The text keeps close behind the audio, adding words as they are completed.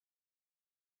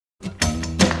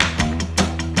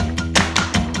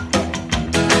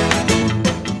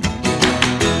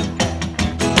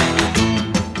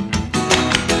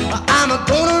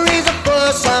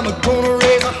I'm gonna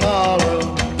raise a holler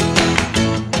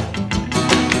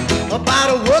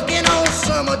about working all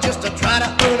summer just to try to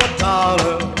earn a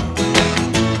dollar.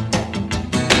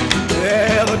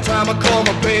 Every time I call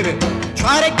my baby,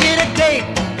 try to get a date,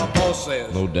 my boss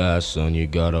says, no die, son, you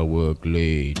gotta work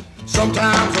late.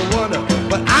 Sometimes I wonder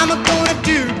what I'm gonna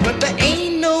do, but there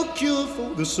ain't no cure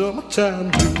for the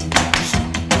summertime blues.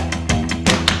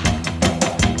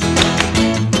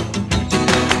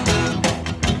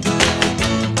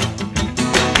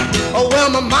 Oh well,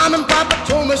 my mom and papa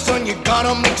told me, son, you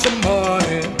gotta make some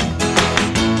money.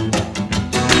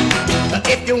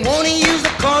 If you wanna use the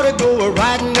car to go a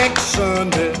ride next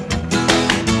Sunday.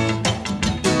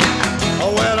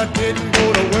 Oh well, I didn't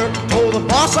go to work, told the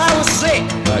boss I was sick.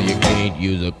 Now you can't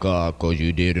use a car cause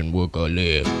you didn't work a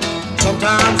leg.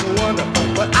 Sometimes I wonder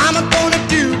what I'm gonna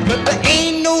do, but there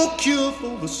ain't no cure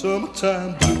for the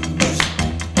summertime blues.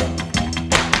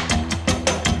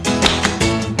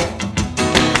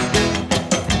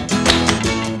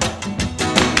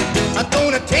 I'm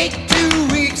gonna take 2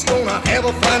 weeks, gonna have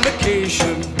a fine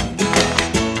vacation.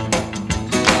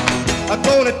 I'm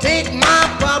gonna take my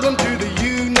problem to the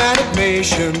United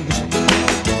Nations.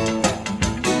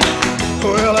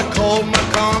 Well, I called my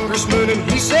congressman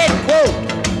and he said, quote,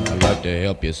 I'd like to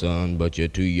help you, son, but you're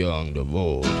too young to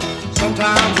vote.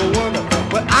 Sometimes I wonder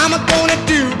what I'm gonna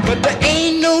do, but there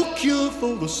ain't no cure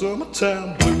for the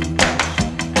summertime blues.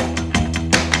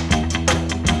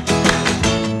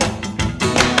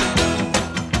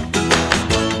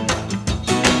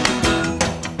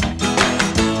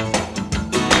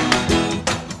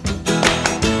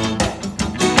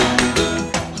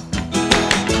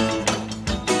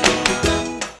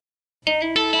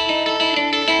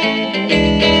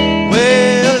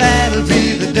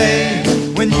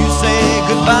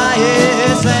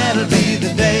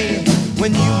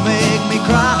 When you make me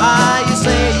cry, you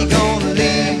say you're gonna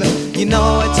leave. You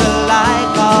know it's a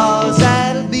lie, cause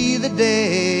that'll be the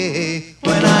day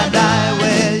when I die.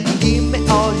 Well, you give me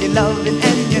all your loving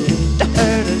and your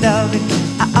dirty loving,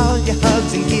 all your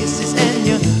hugs and kisses and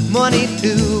your money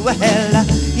too. Well,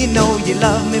 you know you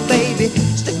love me, baby.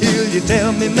 Still you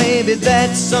tell me maybe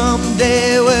that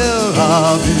someday, well,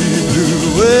 I'll be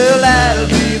blue. Well, that'll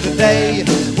be the day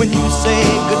when you say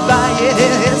goodbye.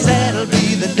 Yes, that'll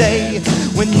be the day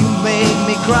when you make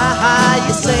me cry.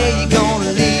 You say you're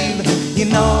gonna leave. You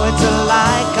know it's a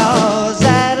lie, cause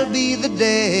that'll be the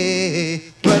day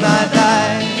when I die.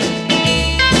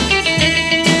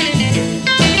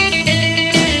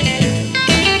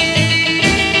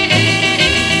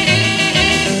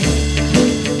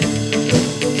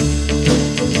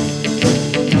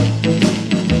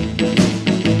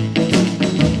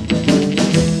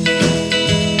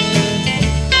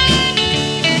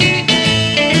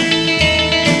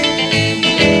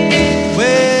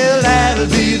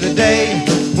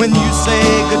 When you say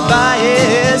goodbye,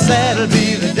 yes, that'll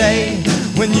be the day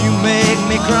when you make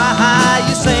me cry.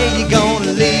 You say you're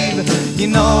gonna leave. You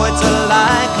know it's a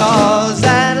lie, cause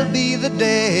that'll be the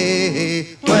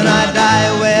day when I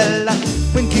die. Well,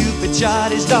 when Cupid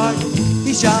shot his dart,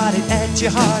 he shot it at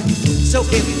your heart. So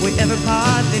if we ever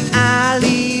part, then I'll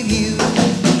leave you.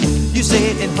 You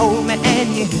sit and hold me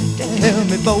and you tell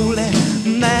me boldly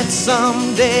that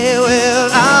someday, well,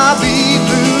 I'll be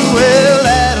blue. Well,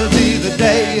 that'll be the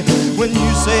day when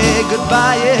you say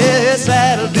goodbye. Yes,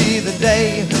 that'll be the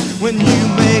day when you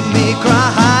make me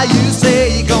cry. You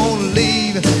say you're gonna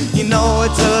leave. You know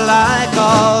it's a lie,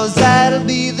 cause that'll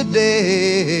be the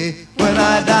day when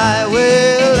I die.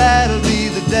 Well, that'll be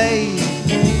the day.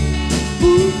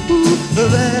 Ooh, ooh,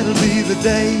 that'll be the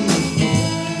day.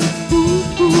 Ooh,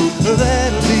 ooh,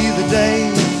 that'll be the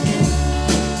day.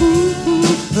 Ooh,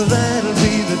 ooh, that'll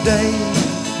be the day.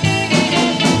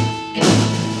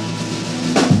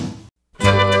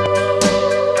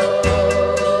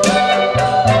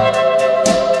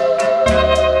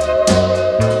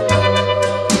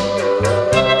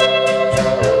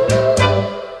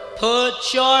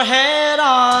 Put your head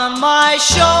on my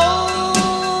shoulder,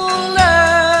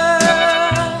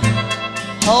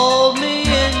 hold me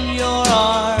in your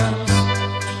arms,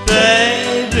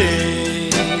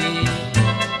 baby.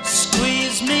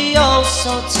 Squeeze me oh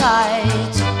so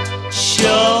tight,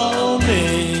 show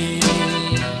me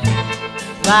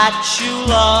that you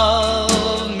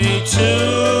love me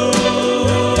too.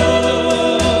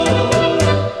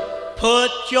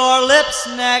 Put your lips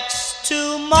next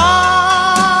to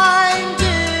mine,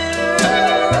 dear.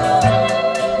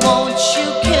 Won't you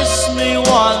kiss me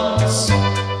once,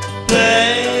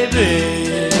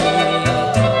 baby?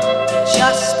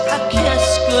 Just a kiss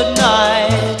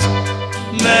goodnight,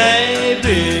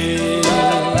 maybe.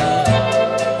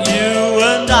 You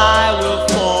and I will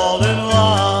fall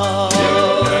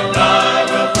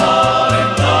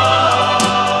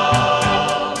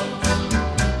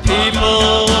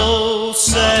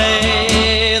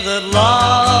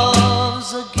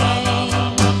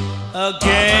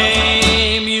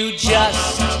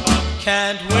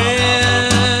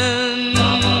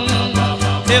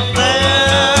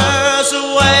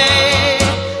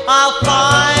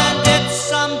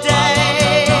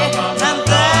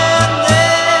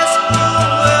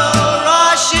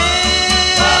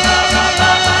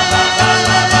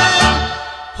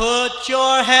Put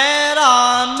your head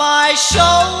on my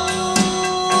shoulder,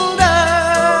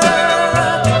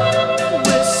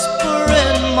 whisper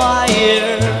in my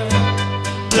ear,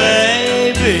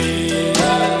 baby,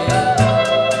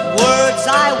 words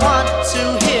I want to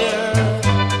hear.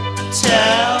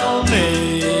 Tell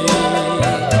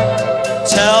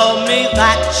me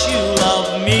that you love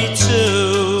me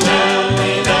too. Tell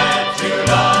me that you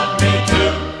love me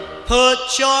too.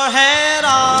 Put your head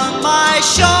on my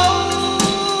shoulder,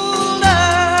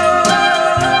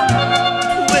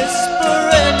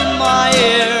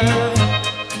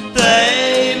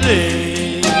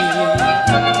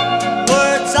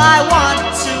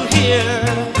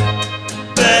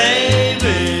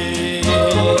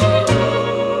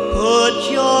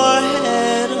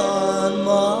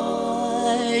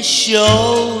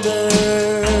 shoulder.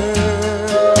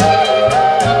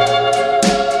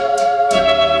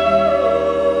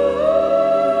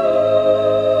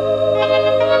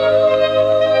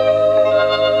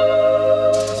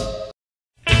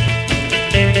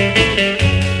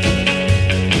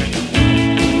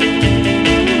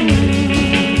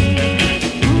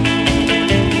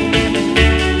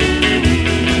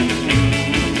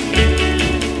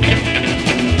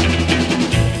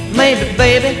 Maybe,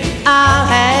 baby, I'll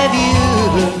have you.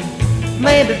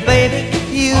 Maybe, baby,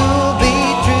 you'll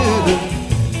be true.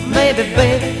 Maybe,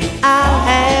 baby, I'll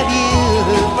have you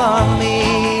for me.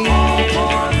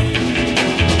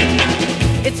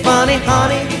 It's funny,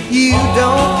 honey, you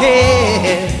don't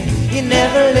care. You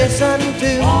never listen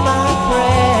to my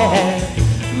prayer.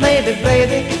 Maybe,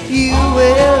 baby, you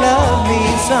will love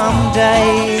me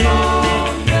someday.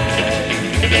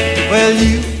 Well,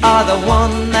 you are the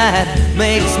one that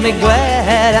makes me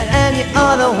glad, and you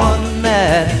are the one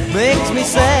that makes me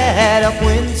sad.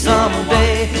 When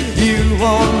someday you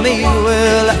want me,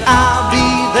 well, I'll be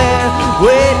there,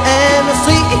 wait and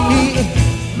see.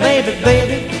 Maybe,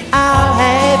 baby, I'll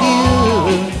have you.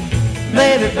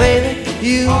 Maybe, baby,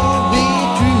 you'll be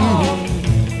true.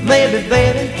 Maybe,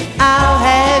 baby, I'll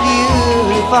have you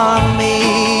for me.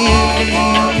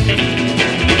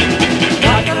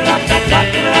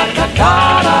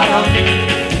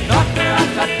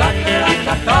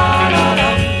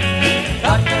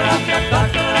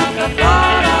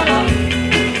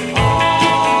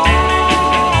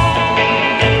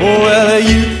 Well,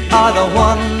 you are the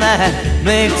one that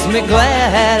makes me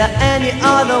glad, and you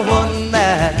are the one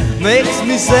that makes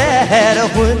me sad.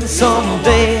 When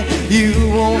someday you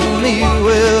want me,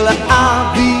 well,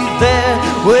 I'll be there,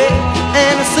 wait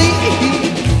and see.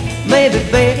 Maybe,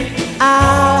 baby,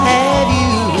 I'll have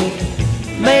you.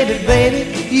 Maybe, baby,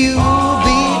 you'll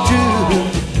be true.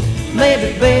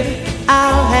 Maybe, baby,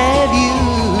 I'll have you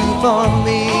for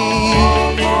me.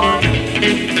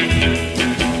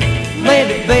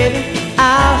 Maybe, baby,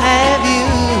 I'll have you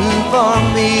for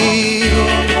me.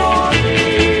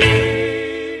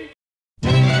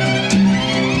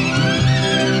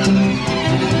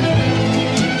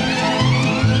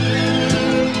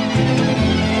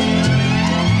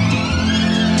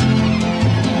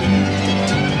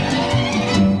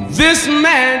 This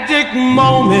magic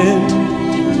moment,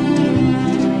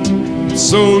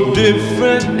 so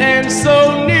different and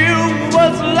so new,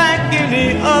 was like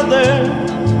any other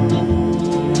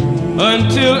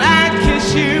until I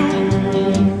kiss you,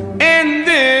 and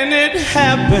then it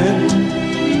happened.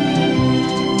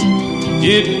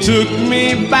 It took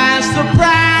me by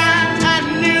surprise. I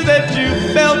knew that you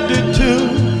felt it too,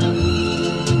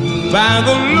 by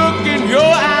the look in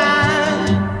your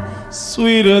eyes,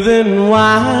 sweeter than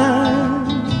wine,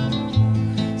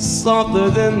 softer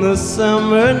than the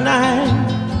summer night.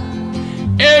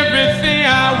 Everything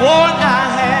I want I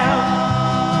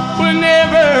have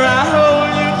whenever I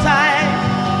hold you tight.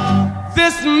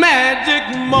 This magic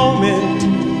moment,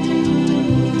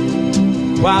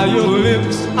 while your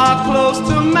lips are close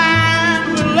to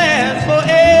mine, will last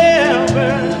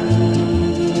forever,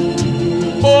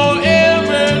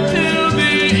 forever till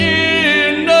the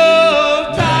end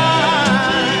of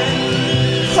time.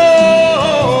 Oh,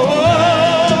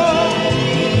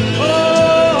 oh, oh,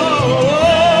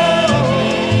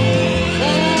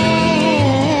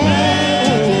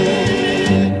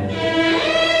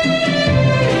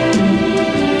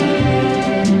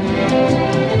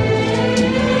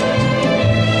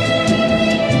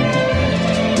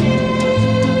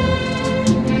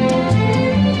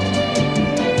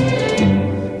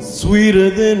 sweeter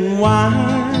than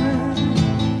wine,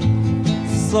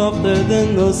 softer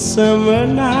than the summer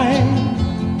night.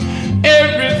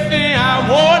 Everything I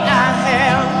want I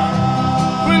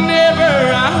have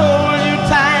whenever I hold you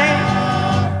tight.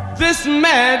 This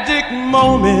magic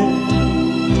moment,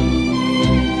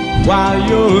 while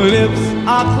your lips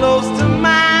are close to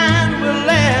mine will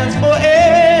last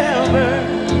forever,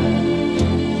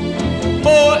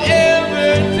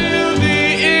 forever till the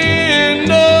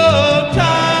end of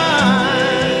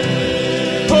time.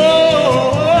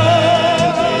 Oh,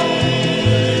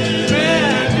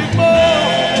 magic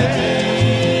moment,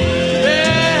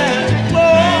 magic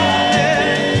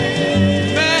moment,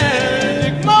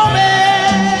 magic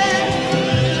moment.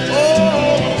 Oh,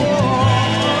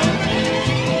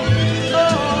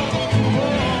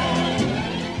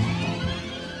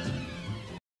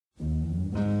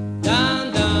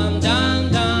 Dum dum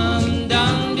dum dum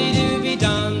dum dee doo be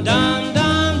dum dum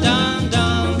dum dum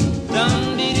dum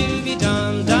dum dee doo be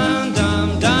dum dum dum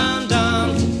dum dum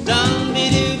dum dee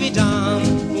doo be dum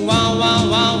wow wow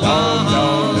wow wow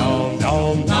dum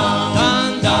dum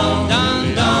dum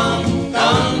dum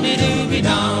dum dee doo be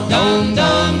dum dum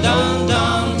dum dum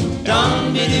dum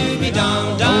dum dee doo be dum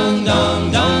dum dum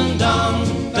dum dum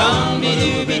dum dee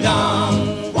doo be dum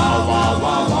wow wow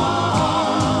wow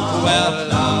wow. Well,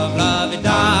 love, love it,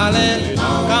 darling,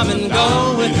 come and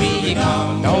go with me,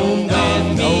 come home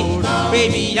with me,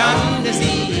 baby, under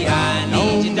sea, I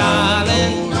need you,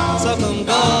 darling, so come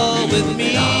go with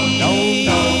me.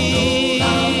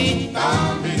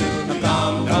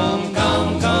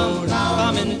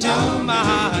 Come into my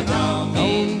heart,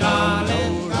 oh,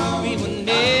 darling, we will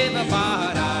never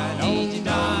part, I need you,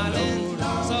 darling,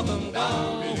 so come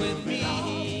go with me.